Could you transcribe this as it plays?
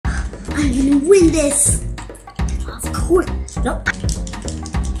I'm gonna win this. Of course. No.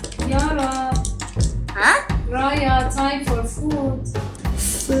 Yara. Huh? Raya, time for food.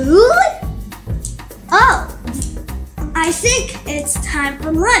 Food? Oh, I think it's time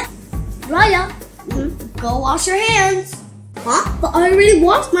for lunch. Raya, go wash your hands. Huh? But I already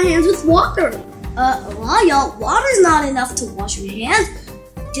washed my hands with water. Raya, water's not enough to wash your hands.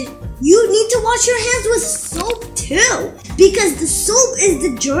 You need to wash your hands with soap too, because the soap is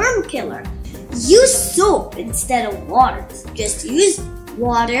the germ killer. Use soap instead of water. Just use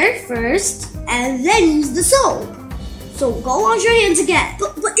water first and then use the soap. So go wash your hands again.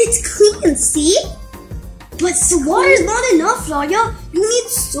 But it's clean, see? But the water is not enough, Raya. You need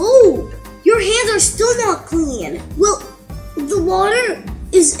soap. Your hands are still not clean. Well, the water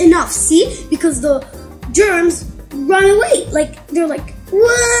is enough, see? Because the germs run away. They're like,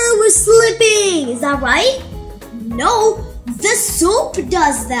 whoa, we're slipping. Is that right? No, the soap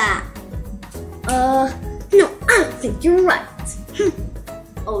does that. No, I don't think you're right.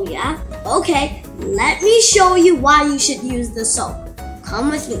 Oh yeah? Okay, let me show you why you should use the soap. Come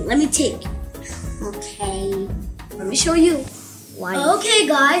with me, let me take you. Okay, let me show you why. Okay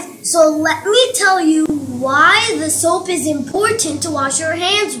guys, so let me tell you why the soap is important to wash your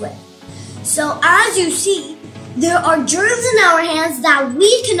hands with. So as you see, there are germs in our hands that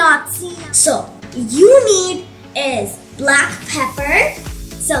we cannot see. So you need is black pepper,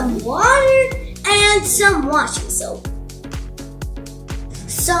 some water, and some washing soap.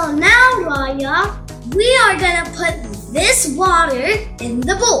 So now, Raya, we are gonna put this water in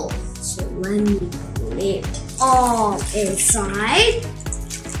the bowl. So let me put it all inside.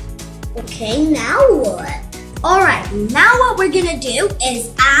 Okay, now what? Alright, now what we're gonna do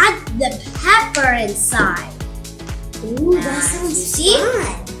is add the pepper inside. Ooh, that sounds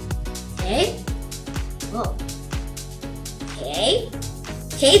fun. Okay. Whoa.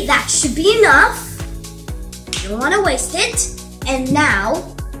 Okay, that should be enough. Don't want to waste it. And now,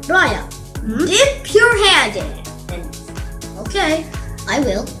 Raya, dip your hand in it. Okay, I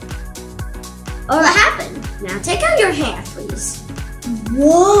will. What happened? Now take out your hand, please.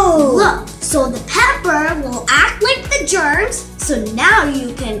 Whoa! Look, so the pepper will act like the germs, so now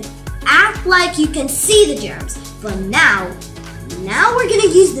you can act like you can see the germs. But now we're gonna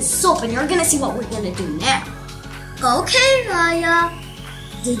use the soap and you're gonna see what we're gonna do now. Okay, Raya.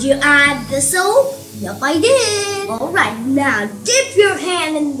 Did you add the soap? Yep, I did. Alright, now dip your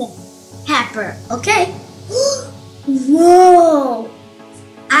hand in the pepper, okay? Whoa!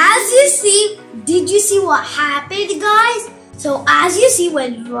 As you see, did you see what happened, guys? So as you see,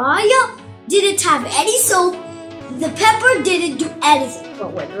 when Raya didn't have any soap, the pepper didn't do anything.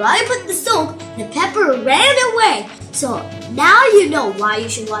 But when Raya put the soap, the pepper ran away. So now you know why you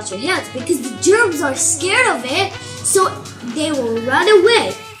should wash your hands, because the germs are scared of it, so they will run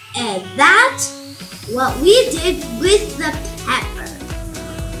away. And that's what we did with the pepper.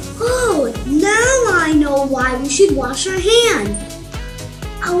 Oh, now I know why we should wash our hands.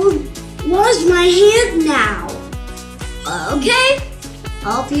 I will wash my hands now. Okay,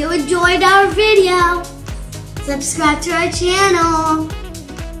 hope you enjoyed our video. Subscribe to our channel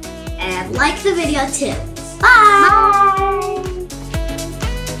and like the video too. Bye! Bye.